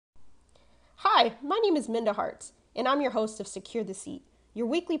Hi, my name is Minda Hartz, and I'm your host of Secure the Seat, your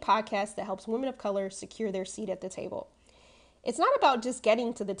weekly podcast that helps women of color secure their seat at the table. It's not about just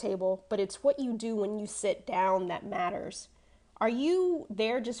getting to the table, but it's what you do when you sit down that matters. Are you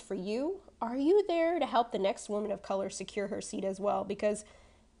there just for you? Are you there to help the next woman of color secure her seat as well? Because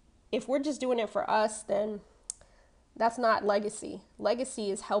if we're just doing it for us, then that's not legacy.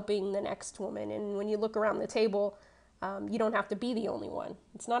 Legacy is helping the next woman. And when you look around the table, you don't have to be the only one.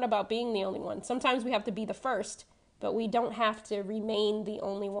 It's not about being the only one. Sometimes we have to be the first, but we don't have to remain the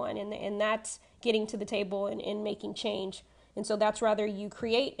only one. And that's getting to the table and making change. And so that's rather you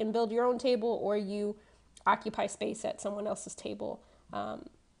create and build your own table or you occupy space at someone else's table.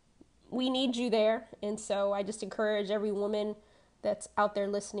 We need you there. And so I just encourage every woman that's out there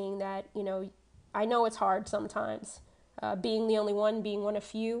listening that, I know it's hard sometimes, being the only one, being one of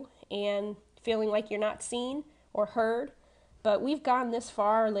few, and feeling like you're not seen or heard. But we've gone this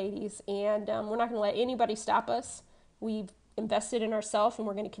far, ladies, and we're not going to let anybody stop us. We've invested in ourselves, and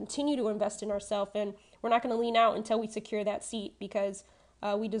we're going to continue to invest in ourselves, and we're not going to lean out until we secure that seat because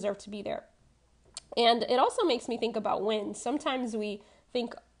we deserve to be there. And it also makes me think about wins. Sometimes we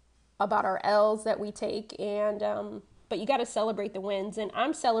think about our L's that we take, and but you got to celebrate the wins. And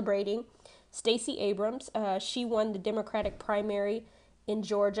I'm celebrating Stacey Abrams. She won the Democratic primary in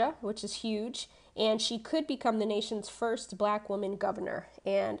Georgia, which is huge, and she could become the nation's first Black woman governor.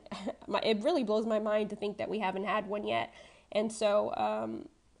 And it really blows my mind to think that we haven't had one yet. And so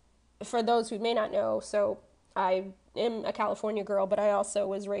for those who may not know, so I am a California girl, but I also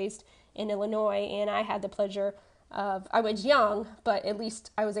was raised in Illinois, and I had the pleasure of, I was young, but at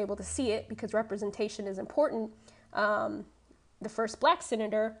least I was able to see it because representation is important. The first Black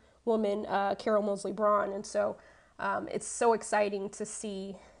senator woman, Carol Moseley Braun. And so it's so exciting to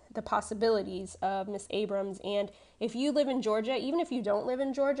see the possibilities of Miss Abrams. And if you live in Georgia, even if you don't live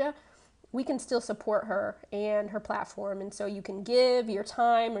in Georgia, we can still support her and her platform. And so you can give your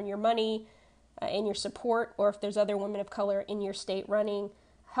time and your money and your support, or if there's other women of color in your state running,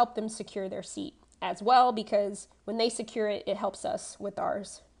 help them secure their seat as well, because when they secure it, it helps us with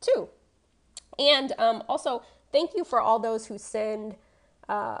ours too. And also, thank you for all those who send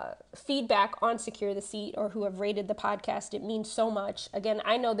feedback on Secure the Seat or who have rated the podcast. It means so much. Again,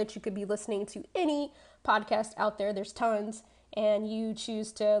 I know that you could be listening to any podcast out there. There's tons, and you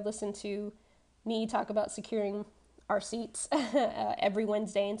choose to listen to me talk about securing our seats every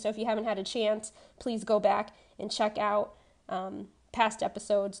Wednesday. And so if you haven't had a chance, please go back and check out past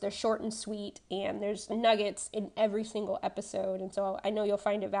episodes. They're short and sweet, and there's nuggets in every single episode. And so I know you'll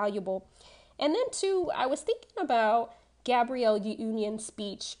find it valuable. And then too, I was thinking about Gabrielle Union's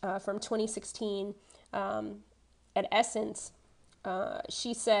speech from 2016 at Essence.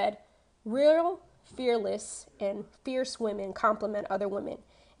 She said, "Real, fearless, and fierce women complement other women,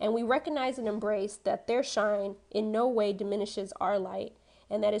 and we recognize and embrace that their shine in no way diminishes our light,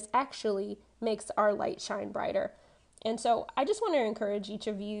 and that it actually makes our light shine brighter." And so I just want to encourage each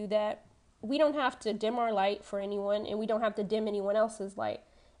of you that we don't have to dim our light for anyone, and we don't have to dim anyone else's light.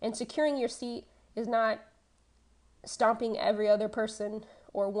 And securing your seat is not stomping every other person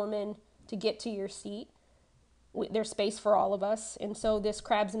or woman to get to your seat. There's space for all of us. And so this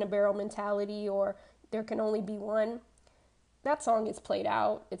crabs in a barrel mentality, or there can only be one, that song is played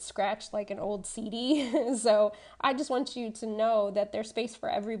out. It's scratched like an old CD. So I just want you to know that there's space for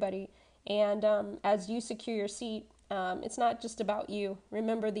everybody. And as you secure your seat, it's not just about you.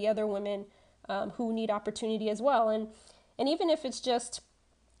 Remember the other women who need opportunity as well. And even if it's just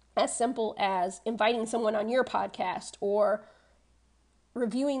as simple as inviting someone on your podcast or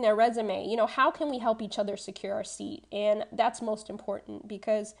reviewing their resume, how can we help each other secure our seat? And that's most important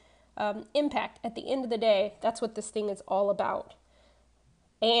because impact, at the end of the day, that's what this thing is all about.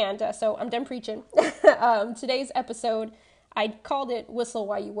 And so I'm done preaching. Today's episode, I called it Whistle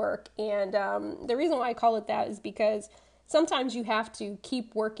While You Work. And the reason why I call it that is because sometimes you have to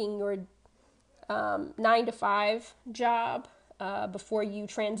keep working your 9-to-5 job before you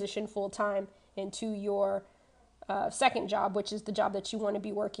transition full-time into your second job, which is the job that you want to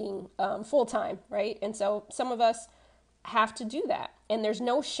be working full-time, right? And so some of us have to do that. And there's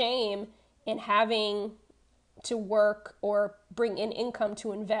no shame in having to work or bring in income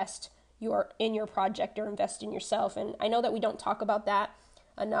to invest in your project or invest in yourself. And I know that we don't talk about that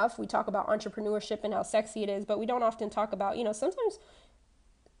enough. We talk about entrepreneurship and how sexy it is, but we don't often talk about, sometimes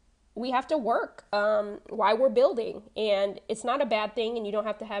we have to work while we're building, and it's not a bad thing, and you don't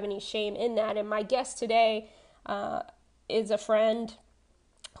have to have any shame in that. And my guest today is a friend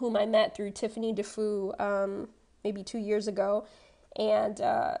whom I met through Tiffany DeFoo maybe 2 years ago, and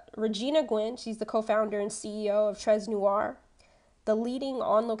Regina Gwynn. She's the co-founder and CEO of Tres Noir, the leading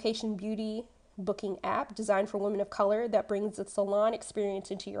on-location beauty booking app designed for women of color that brings the salon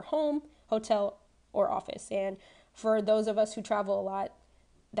experience into your home, hotel, or office. And for those of us who travel a lot,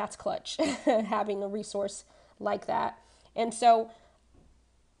 that's clutch, having a resource like that. And so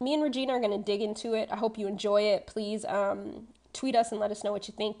me and Regina are going to dig into it. I hope you enjoy it. Please tweet us and let us know what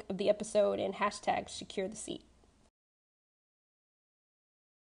you think of the episode and hashtag secure the seat.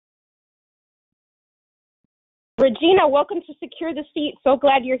 Regina, welcome to Secure the Seat. So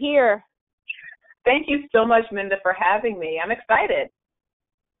glad you're here. Thank you so much, Minda, for having me. I'm excited.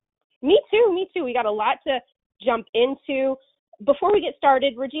 Me too. We got a lot to jump into. Before we get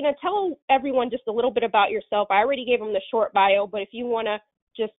started, Regina, tell everyone just a little bit about yourself. I already gave them the short bio, but if you want to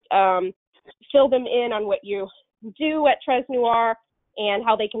just fill them in on what you do at Tres Noir and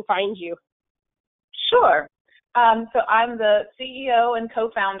how they can find you. Sure. So I'm the CEO and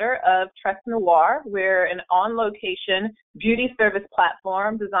co-founder of Tres Noir. We're an on-location beauty service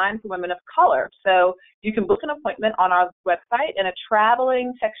platform designed for women of color. So you can book an appointment on our website, and a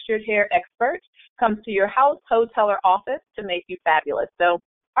traveling textured hair expert comes to your house, hotel, or office to make you fabulous. So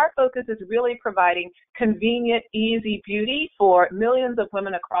our focus is really providing convenient, easy beauty for millions of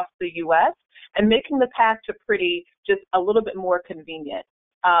women across the U.S. and making the path to pretty just a little bit more convenient.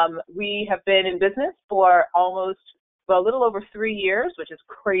 We have been in business for a little over 3 years, which is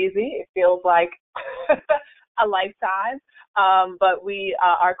crazy. It feels like a lifetime. But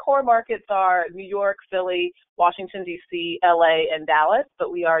our core markets are New York, Philly, Washington, D.C., L.A., and Dallas.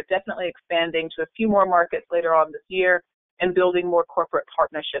 But we are definitely expanding to a few more markets later on this year and building more corporate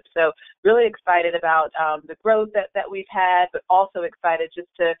partnerships. So really excited about the growth that we've had, but also excited just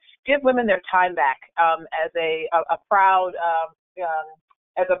to give women their time back as a proud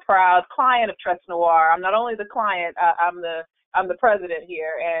client of Tres Noir. I'm not only the client, I'm the president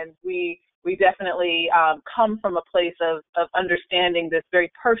here, and we definitely come from a place of understanding this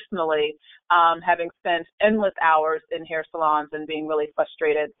very personally, having spent endless hours in hair salons and being really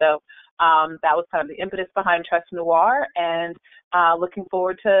frustrated. So that was kind of the impetus behind Tres Noir, and looking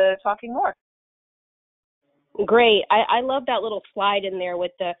forward to talking more. Great. I love that little slide in there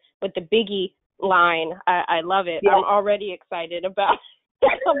with the Biggie line. I love it. Yes. I'm already excited about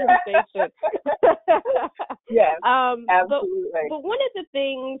conversation. Yes, absolutely. But one of the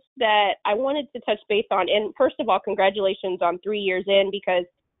things that I wanted to touch base on, and first of all, congratulations on 3 years in, because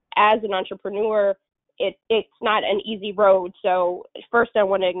as an entrepreneur, it's not an easy road. So first, I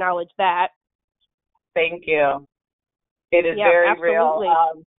want to acknowledge that. Thank you. It is very absolutely.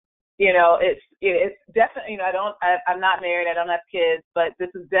 Real. It's definitely. I'm not married. I don't have kids, but this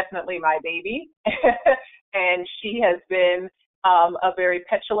is definitely my baby, and she has been a very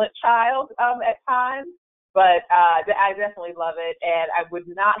petulant child at times, but I definitely love it, and I would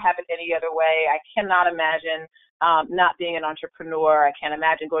not have it any other way. I cannot imagine not being an entrepreneur. I can't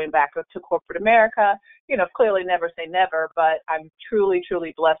imagine going back to corporate America. Clearly never say never, but I'm truly,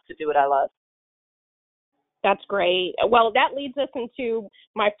 truly blessed to do what I love. That's great. Well, that leads us into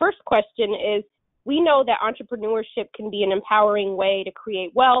my first question is, we know that entrepreneurship can be an empowering way to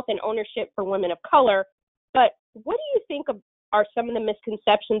create wealth and ownership for women of color, but what do you think are some of the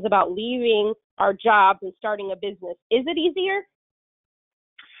misconceptions about leaving our jobs and starting a business? Is it easier?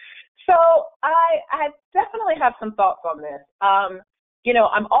 So I definitely have some thoughts on this.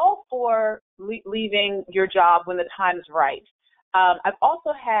 I'm all for leaving your job when the time is right. I've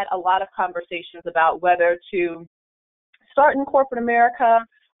also had a lot of conversations about whether to start in corporate America,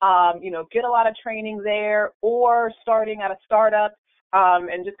 get a lot of training there, or starting at a startup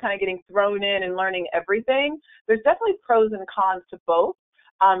and just kind of getting thrown in and learning everything. There's definitely pros and cons to both.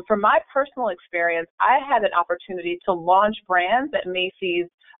 From my personal experience, I had an opportunity to launch brands at Macy's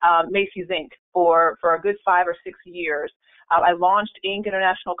Inc. for a good 5 or 6 years. I launched Inc.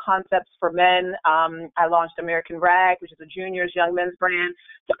 International Concepts for Men. I launched American Rag, which is a juniors, young men's brand.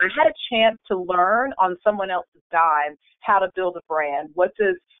 So I had a chance to learn on someone else's dime how to build a brand. What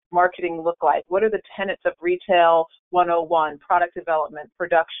does marketing look like? What are the tenets of Retail 101, product development,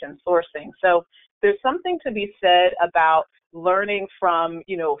 production, sourcing? So there's something to be said about learning from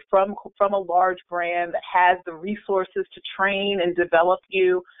a large brand that has the resources to train and develop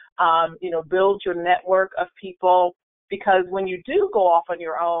you, build your network of people. Because when you do go off on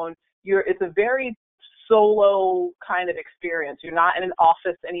your own, it's a very solo kind of experience. You're not in an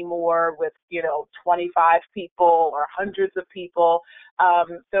office anymore with 25 people or hundreds of people.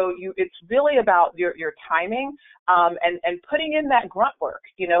 So it's really about your timing and putting in that grunt work.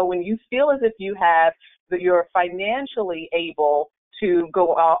 When you feel as if you're financially able to go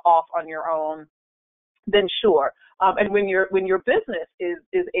off on your own, then sure. And when your business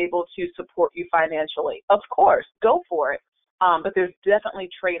is able to support you financially, of course, go for it. But there's definitely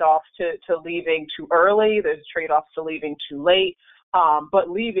trade-offs to leaving too early. There's trade-offs to leaving too late. But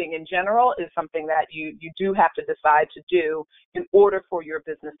leaving in general is something that you do have to decide to do in order for your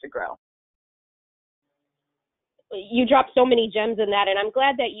business to grow. You dropped so many gems in that, and I'm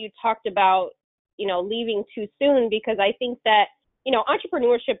glad that you talked about, leaving too soon, because I think that,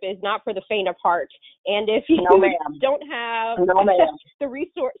 entrepreneurship is not for the faint of heart. And if you don't have the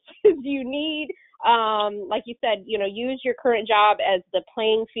resources you need, like you said, use your current job as the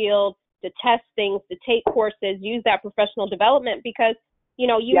playing field to test things, to take courses, use that professional development, because, you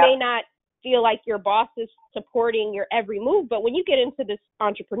may not feel like your boss is supporting your every move, but when you get into this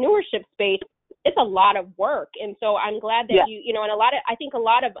entrepreneurship space, it's a lot of work. And so I'm glad that I think a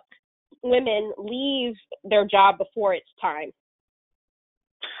lot of women leave their job before it's time.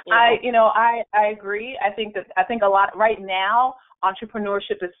 I agree. I think a lot right now,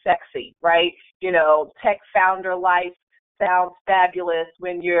 entrepreneurship is sexy, right? Tech founder life sounds fabulous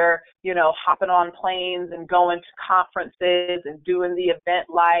when you're, hopping on planes and going to conferences and doing the event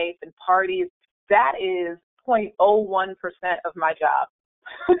life and parties. That is 0.01% of my job.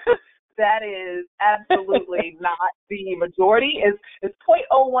 That is absolutely not the majority. It's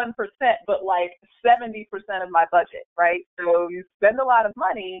 0.01%, but like 70% of my budget, right? So you spend a lot of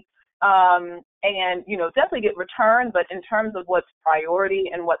money, and definitely get return. But in terms of what's priority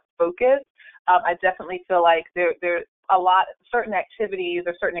and what's focus, I definitely feel like there's a lot. Certain activities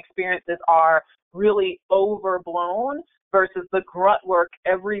or certain experiences are really overblown versus the grunt work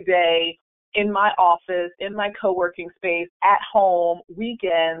every day in my office, in my co-working space, at home,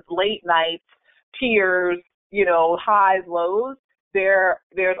 weekends, late nights, tears, highs, lows. There's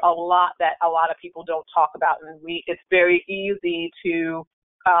a lot that a lot of people don't talk about, and it's very easy to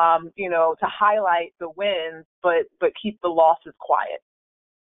to highlight the wins, but keep the losses quiet.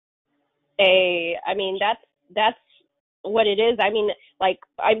 I mean, that's what it is. I mean,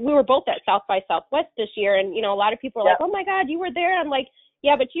 we were both at South by Southwest this year, and a lot of people are like, "Oh my God, you were there." I'm like,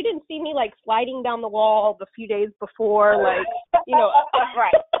 yeah, but you didn't see me sliding down the wall the few days before, right,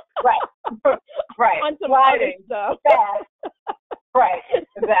 on some sliding stuff. Right,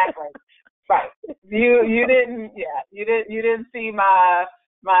 exactly. Right. You didn't see my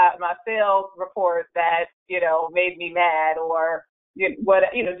sales report that made me mad, or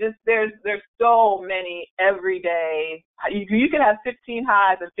just there's so many every day. You can have 15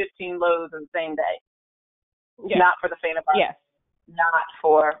 highs and 15 lows in the same day. Yes. Not for the faint of heart. Yes. Not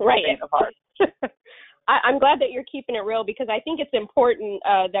for the faint of heart. I'm glad that you're keeping it real, because I think it's important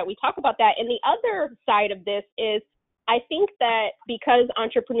that we talk about that. And the other side of this is, I think that because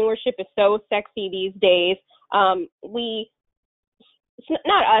entrepreneurship is so sexy these days, not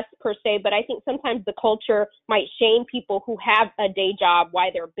us per se, but I think sometimes the culture might shame people who have a day job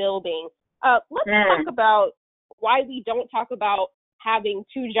while they're building. Let's talk about why we don't talk about having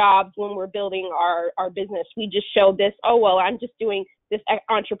two jobs when we're building our business. We just show this, I'm just doing this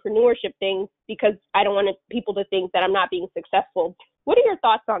entrepreneurship thing because I don't want people to think that I'm not being successful. What are your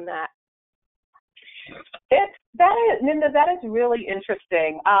thoughts on that? Linda, that is really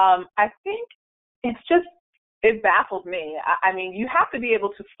interesting. I think it baffles me. I mean, you have to be able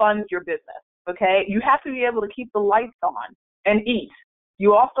to fund your business, okay? You have to be able to keep the lights on and eat.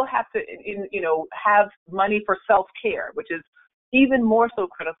 You also have to, have money for self-care, which is even more so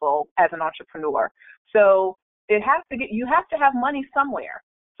critical as an entrepreneur. So you have to have money somewhere.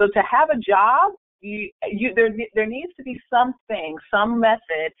 So to have a job, there needs to be something, some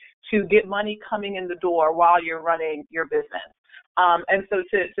method to get money coming in the door while you're running your business. And so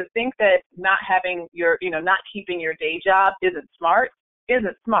to think that not having not keeping your day job isn't smart.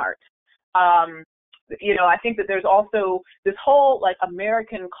 I think that there's also this whole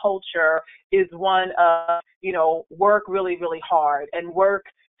American culture is one of, work really, really hard and work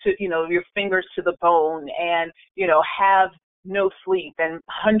to, your fingers to the bone and, have no sleep and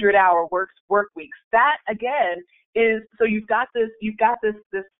 100-hour work weeks. That again is, so you've got this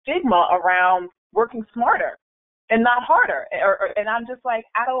stigma around working smarter and not harder. And I'm just like,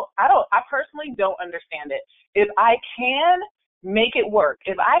 I personally don't understand it. If I can make it work,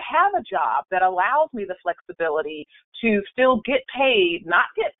 if I have a job that allows me the flexibility to still get paid, not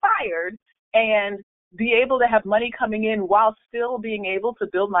get fired, and be able to have money coming in while still being able to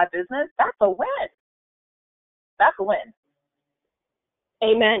build my business, that's a win. That's a win.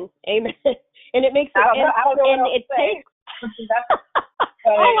 Amen. And it makes it, I don't know and it takes.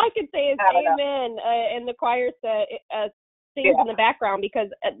 All I can say is amen, and the choir sings in the background, because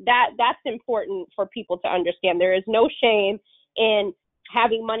that's important for people to understand. There is no shame in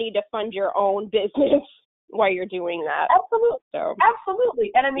having money to fund your own business. while you're doing that. Absolutely. So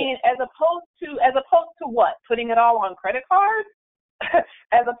Absolutely. And I mean, as opposed to what? Putting it all on credit cards?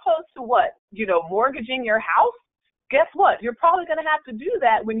 As opposed to what? Mortgaging your house? Guess what? You're probably going to have to do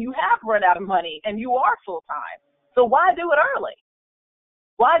that when you have run out of money and you are full time. So why do it early?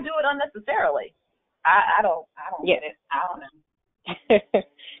 Why do it unnecessarily? I don't get it. I don't know.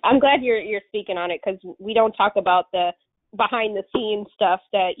 I'm glad you're speaking on it, because we don't talk about the behind the scenes stuff,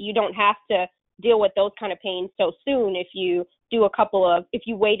 that you don't have to deal with those kind of pains so soon if you do if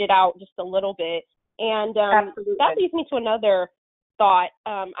you wait it out just a little bit. And that leads me to another thought.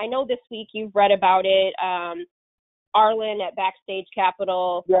 I know this week you've read about it. Arlen at Backstage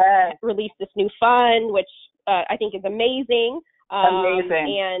Capital released this new fund, which I think is amazing.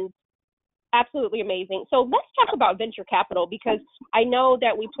 Amazing. And absolutely amazing. So let's talk about venture capital, because I know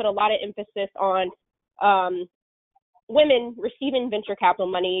that we put a lot of emphasis on women receiving venture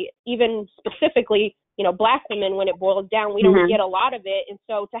capital money, even specifically, Black women. When it boils down, we don't get a lot of it. And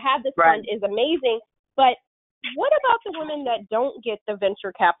so to have this fund is amazing. But what about the women that don't get the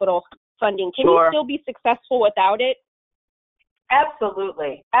venture capital funding? Can you still be successful without it?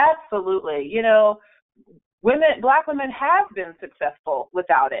 Absolutely. Absolutely. Black women have been successful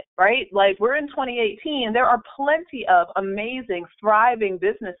without it, right? Like, we're in 2018, there are plenty of amazing, thriving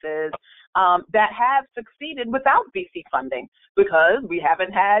businesses that have succeeded without VC funding, because we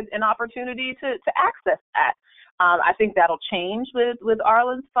haven't had an opportunity to access that. I think that'll change with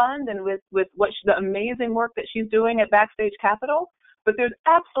Arlen's fund and with the amazing work that she's doing at Backstage Capital. But there's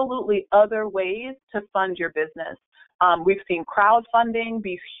absolutely other ways to fund your business. We've seen crowdfunding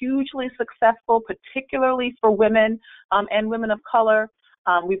be hugely successful, particularly for women and women of color.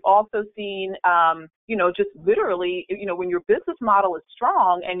 We've also seen, just literally, when your business model is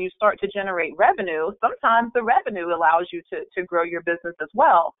strong and you start to generate revenue, sometimes the revenue allows you to grow your business as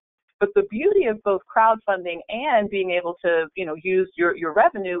well. But the beauty of both crowdfunding and being able to, use your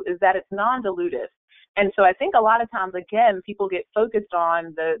revenue is that it's non-dilutive. And so I think a lot of times, again, people get focused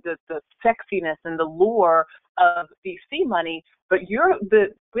on the sexiness and the lure of VC money, but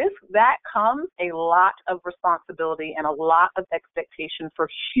with that comes a lot of responsibility and a lot of expectation for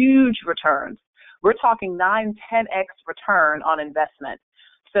huge returns. We're talking 9, 10x return on investment.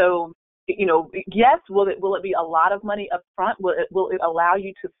 So, yes, will it be a lot of money up front? Will it allow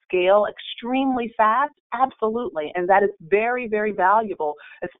you to scale extremely fast? Absolutely. And that is very, very valuable,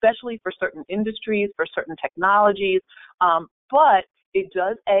 especially for certain industries, for certain technologies. But it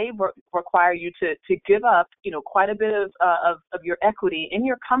does, require you to give up, quite a bit of your equity in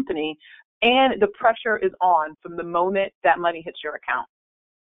your company, and the pressure is on from the moment that money hits your account.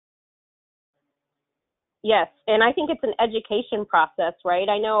 Yes, and I think it's an education process, right?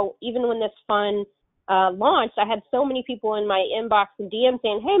 I know even when this fund launched, I had so many people in my inbox and DM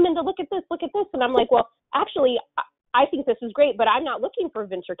saying, "Hey, Minda, look at this. And I'm like, well, actually, I think this is great, but I'm not looking for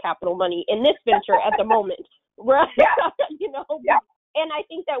venture capital money in this venture at the moment." Right? Yeah. And I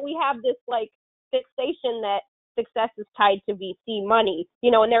think that we have this fixation that success is tied to VC money,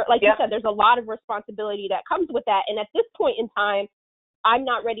 and there, like you said, there's a lot of responsibility that comes with that. And at this point in time, I'm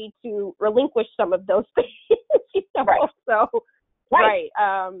not ready to relinquish some of those things. Right. So, right.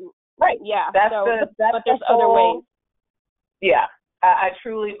 Yeah. But there's other ways. Yeah. I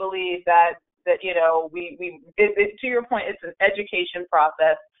truly believe that we to your point, it's an education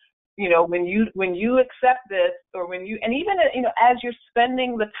process. When you accept this, or and even as you're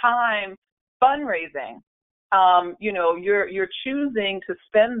spending the time fundraising, you're choosing to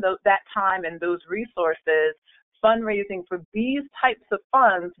spend that time and those resources fundraising for these types of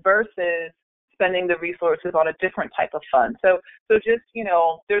funds versus spending the resources on a different type of fund. So just,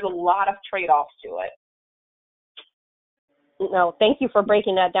 there's a lot of trade-offs to it. No, thank you for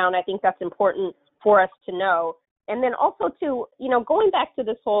breaking that down. I think that's important for us to know. And then also to, going back to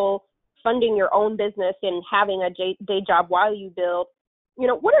this whole funding your own business and having a day job while you build,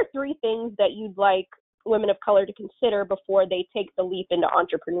 what are 3 things that you'd like women of color to consider before they take the leap into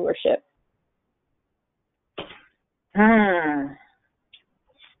entrepreneurship?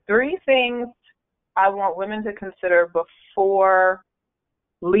 3 things I want women to consider before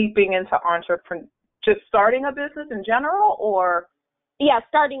leaping into just starting a business in general, or? Yeah,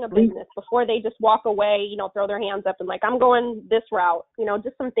 starting a business before they just walk away, throw their hands up and I'm going this route,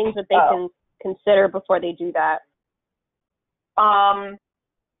 just some things that they can consider before they do that.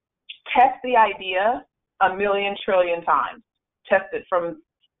 Test the idea 1,000,000 trillion times. Test it from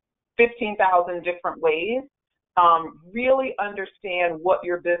 15,000 different ways. Really understand what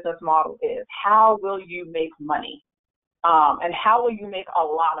your business model is. How will you make money? And how will you make a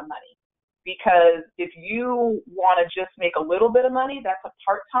lot of money? Because if you want to just make a little bit of money, that's a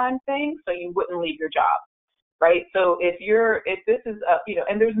part-time thing, so you wouldn't leave your job. right? So if this is,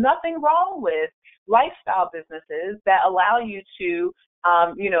 and there's nothing wrong with lifestyle businesses that allow you to,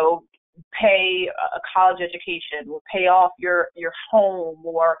 pay a college education, or pay off your home,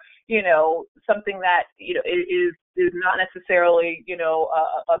 or something that is not necessarily a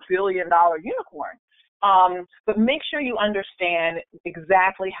 $1 billion unicorn. But make sure you understand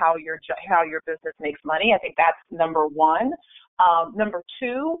exactly how your business makes money. I think that's number one. Number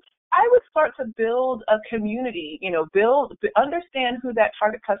two, I would start to build a community, understand who that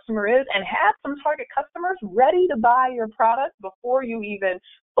target customer is, and have some target customers ready to buy your product before you even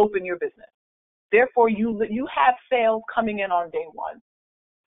open your business. Therefore, you have sales coming in on day one.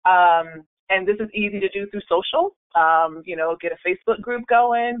 And this is easy to do through social. Get a Facebook group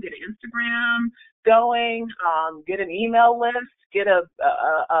going, get an Instagram going, get an email list, get a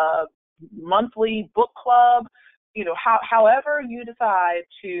monthly book club. However you decide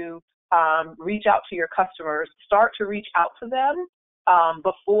to reach out to your customers, start to reach out to them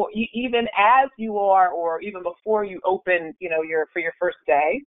before, even as you are, or even before you open, for your first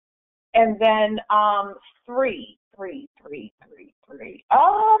day. And then three.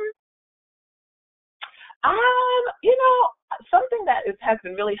 Something that has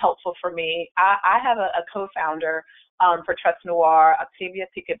been really helpful for me. I have a co-founder for Trust Noir, Octavia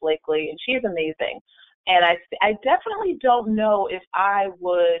Pickett Blakely, and she is amazing. And I definitely don't know if I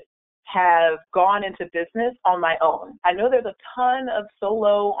would have gone into business on my own. I know there's a ton of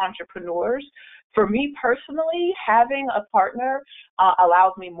solo entrepreneurs. For me personally, having a partner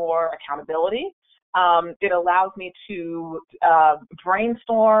allows me more accountability. It allows me to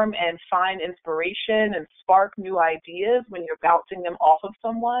brainstorm and find inspiration and spark new ideas when you're bouncing them off of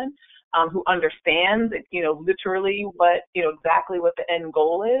someone who understands, literally exactly what the end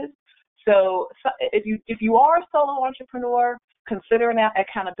goal is. So if you are a solo entrepreneur, consider an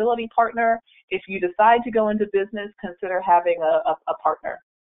accountability partner. If you decide to go into business, consider having a partner.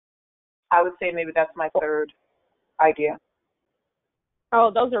 I would say maybe that's my third idea. Oh,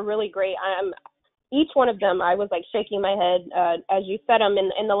 those are really great. Each one of them, I was like shaking my head as you said them.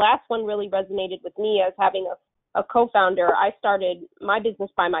 And the last one really resonated with me as having a co-founder. I started my business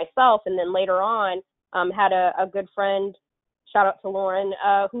by myself, and then later on had a good friend, shout out to Lauren,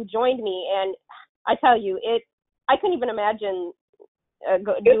 who joined me. And I tell you, I couldn't even imagine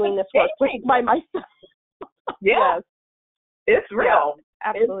doing this work by myself. Yeah, yes. It's real. Yeah,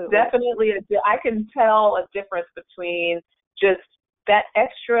 absolutely. It's definitely I can tell a difference between just that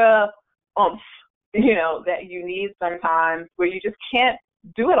extra oomph, that you need sometimes, where you just can't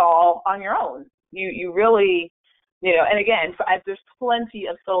do it all on your own. You really, and again, there's plenty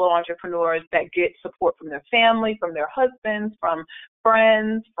of solo entrepreneurs that get support from their family, from their husbands, from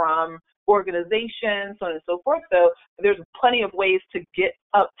friends, from organizations, so on and so forth. So there's plenty of ways to get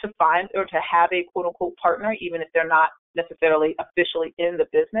up to find or to have a quote unquote partner, even if they're not necessarily officially in the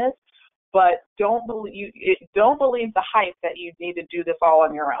business. But don't believe the hype that you need to do this all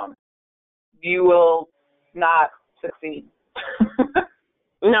on your own. You will not succeed.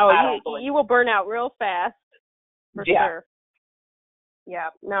 No, you will burn out real fast, for sure. Yeah,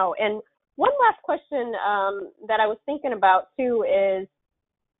 no. And one last question that I was thinking about too is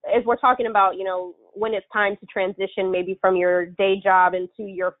we're talking about, when it's time to transition maybe from your day job into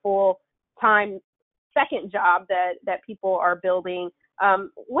your full-time second job that people are building.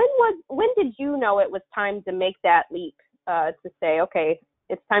 When did you know it was time to make that leap to say, okay,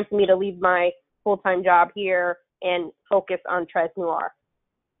 it's time for me to leave my full-time job here and focus on Tres Noir?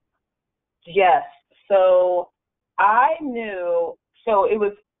 Yes. So I knew. So it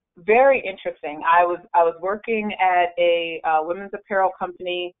was very interesting. I was working at a women's apparel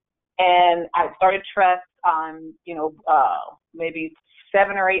company, and I started Tres maybe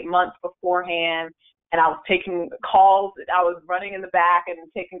 7 or 8 months beforehand. And I was taking calls. I was running in the back and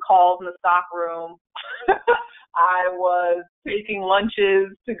taking calls in the stock room. I was taking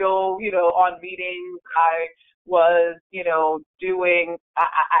lunches to go, on meetings. I was, doing.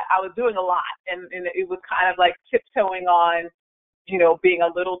 I was doing a lot, and it was kind of like tiptoeing on, being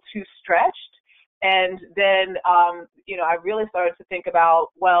a little too stretched. And then, I really started to think about,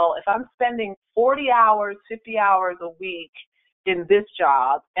 well, if I'm spending 40 hours, 50 hours a week in this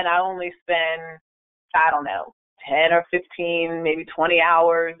job, and I only spend, I don't know, 10 or 15, maybe 20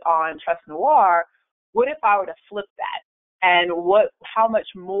 hours on Tres Noir, what if I were to flip that? And how much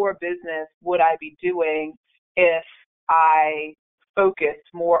more business would I be doing if I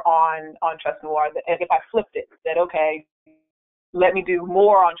focused more on Tres Noir? And if I flipped it, said, okay, let me do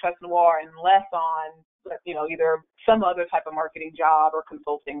more on Tres Noir and less on, either some other type of marketing job or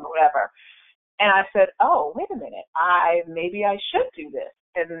consulting or whatever. And I said, oh, wait a minute, maybe I should do this.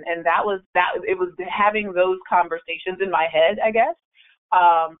 And that was it was having those conversations in my head, I guess,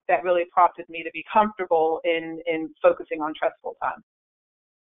 that really prompted me to be comfortable in focusing on Trust full time.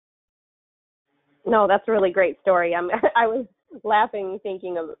 No, that's a really great story. I was laughing,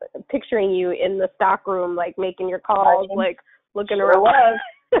 thinking of picturing you in the stock room, like making your calls, like looking around.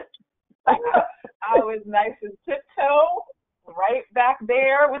 I was nice and tiptoe, right back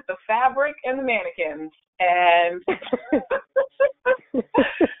there with the fabric and the mannequins, and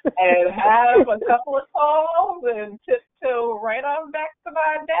and have a couple of calls and tiptoe right on back to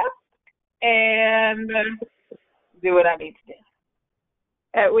my desk and do what I need to do.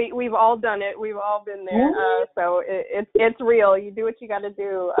 We've all done it. We've all been there. So it's real. You do what you got to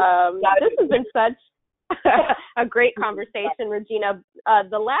do. This has been such a great conversation, Regina.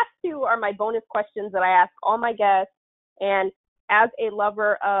 The last two are my bonus questions that I ask all my guests. And as a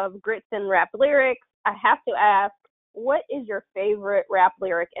lover of grits and rap lyrics, I have to ask, what is your favorite rap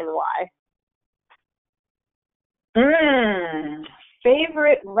lyric and why?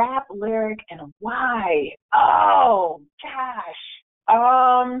 Favorite rap lyric and why? Oh, gosh.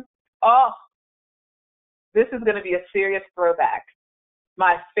 This is going to be a serious throwback.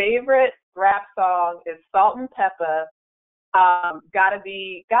 My favorite rap song is Salt-N-Pepa. Gotta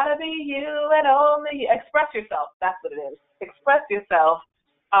be you and only you. Express yourself. That's what it is. Express yourself.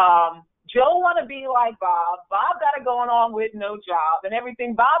 Joe wanna be like Bob. Bob got it going on with no job, and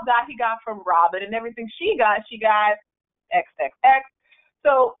everything Bob got, he got from Robin, and everything she got XXX.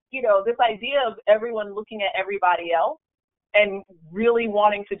 So, this idea of everyone looking at everybody else and really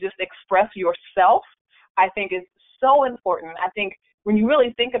wanting to just express yourself, I think is so important. I think when you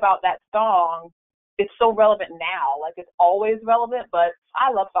really think about that song, it's so relevant now. Like, it's always relevant, but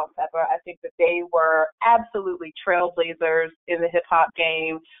I love Salt-N-Pepa. I think that they were absolutely trailblazers in the hip-hop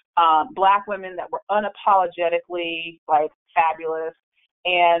game, Black women that were unapologetically, like, fabulous.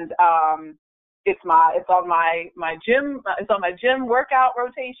 And it's on my gym workout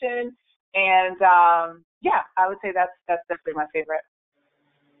rotation. And, I would say that's definitely my favorite.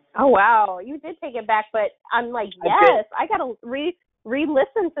 Oh, wow. You did take it back, but I'm like, yes, I got to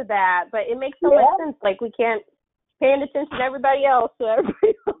re-listen to that, but it makes so much sense. Like, we can't pay attention to everybody else, so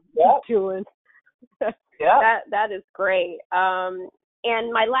everybody else is doing. That is great.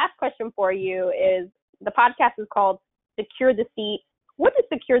 And my last question for you is, the podcast is called Secure the Seat. What does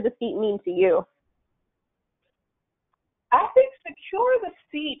secure the seat mean to you? I think secure the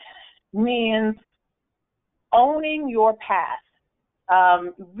seat means owning your path.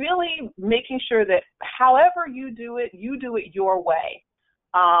 Really making sure that however you do it your way.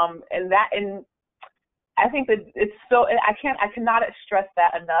 And I think that it's so, I cannot stress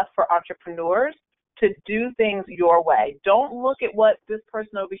that enough for entrepreneurs to do things your way. Don't look at what this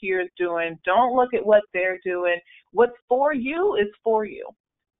person over here is doing. Don't look at what they're doing. What's for you is for you.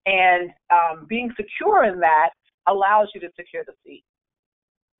 And being secure in that allows you to secure the seat.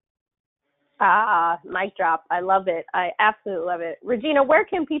 Mic drop. I love it. I absolutely love it. Regina, where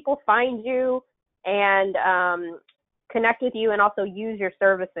can people find you and connect with you and also use your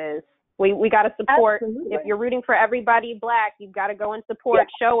services? We got to support. Absolutely. If you're rooting for everybody Black, you've got to go and support,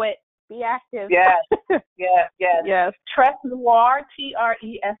 show it, be active. Yes. Tress Noir,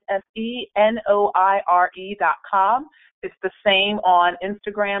 TRESSENOIRE.com. It's the same on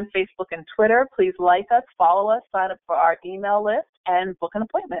Instagram, Facebook, and Twitter. Please like us, follow us, sign up for our email list, and book an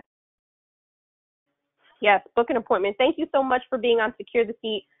appointment. Yes, book an appointment. Thank you so much for being on Secure the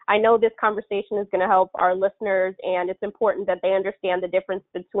Seat. I know this conversation is going to help our listeners, and it's important that they understand the difference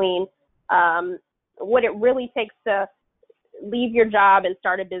between what it really takes to leave your job and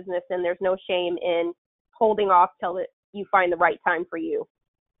start a business, and there's no shame in holding off till you find the right time for you.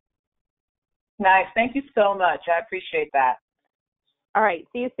 Nice. Thank you so much. I appreciate that. All right.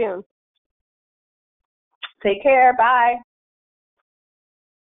 See you soon. Take care. Bye.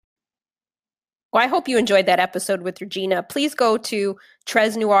 Well, I hope you enjoyed that episode with Regina. Please go to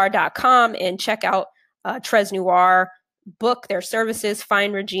TressNoir.com and check out Tress Noir, book their services,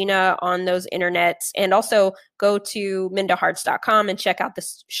 find Regina on those internets, and also go to MindaHarts.com and check out the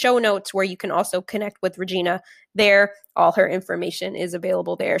show notes where you can also connect with Regina there. All her information is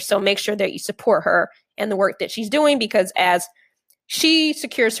available there. So make sure that you support her and the work that she's doing, because as she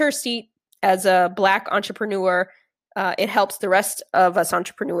secures her seat as a Black entrepreneur, it helps the rest of us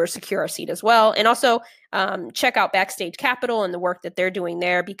entrepreneurs secure our seat as well. And also check out Backstage Capital and the work that they're doing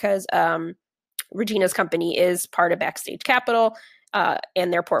there, because Regina's company is part of Backstage Capital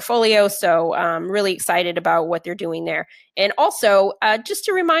and their portfolio. So I'm really excited about what they're doing there. And also, just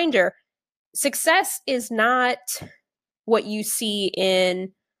a reminder, success is not what you see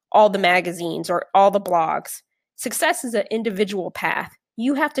in all the magazines or all the blogs. Success is an individual path.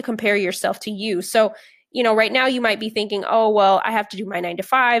 You have to compare yourself to you. So, right now you might be thinking, oh, well, I have to do my 9 to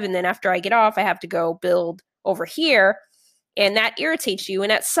 5. And then after I get off, I have to go build over here. And that irritates you.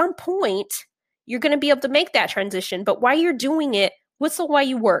 And at some point, you're going to be able to make that transition. But while you're doing it, whistle while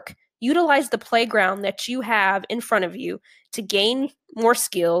you work. Utilize the playground that you have in front of you to gain more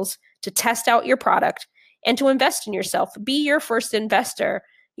skills, to test out your product, and to invest in yourself. Be your first investor.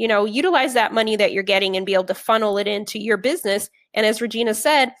 Utilize that money that you're getting and be able to funnel it into your business. And as Regina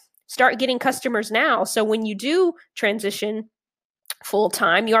said, start getting customers now. So when you do transition full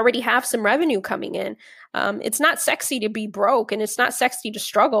time, you already have some revenue coming in. It's not sexy to be broke, and it's not sexy to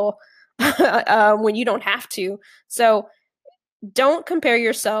struggle when you don't have to. So don't compare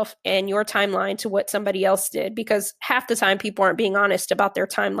yourself and your timeline to what somebody else did, because half the time people aren't being honest about their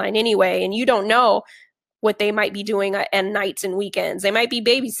timeline anyway, and you don't know what they might be doing at nights and weekends. They might be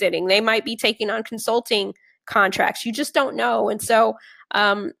babysitting. They might be taking on consulting contracts. You just don't know. And so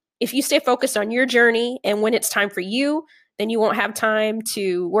if you stay focused on your journey, and when it's time for you, then you won't have time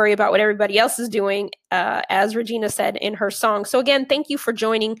to worry about what everybody else is doing, as Regina said in her song. So again, thank you for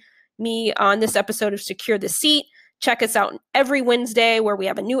joining me on this episode of Secure the Seat. Check us out every Wednesday where we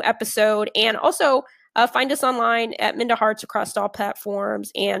have a new episode. And also find us online at Minda Harts across all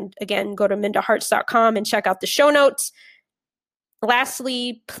platforms. And again, go to mindaharts.com and check out the show notes.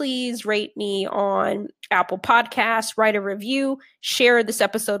 Lastly, please rate me on Apple Podcasts, write a review, share this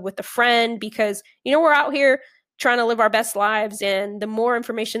episode with a friend, because, we're out here trying to live our best lives. And the more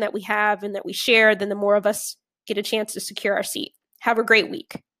information that we have and that we share, then the more of us get a chance to secure our seat. Have a great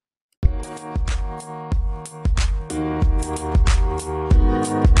week.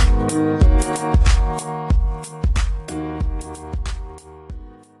 Thank you.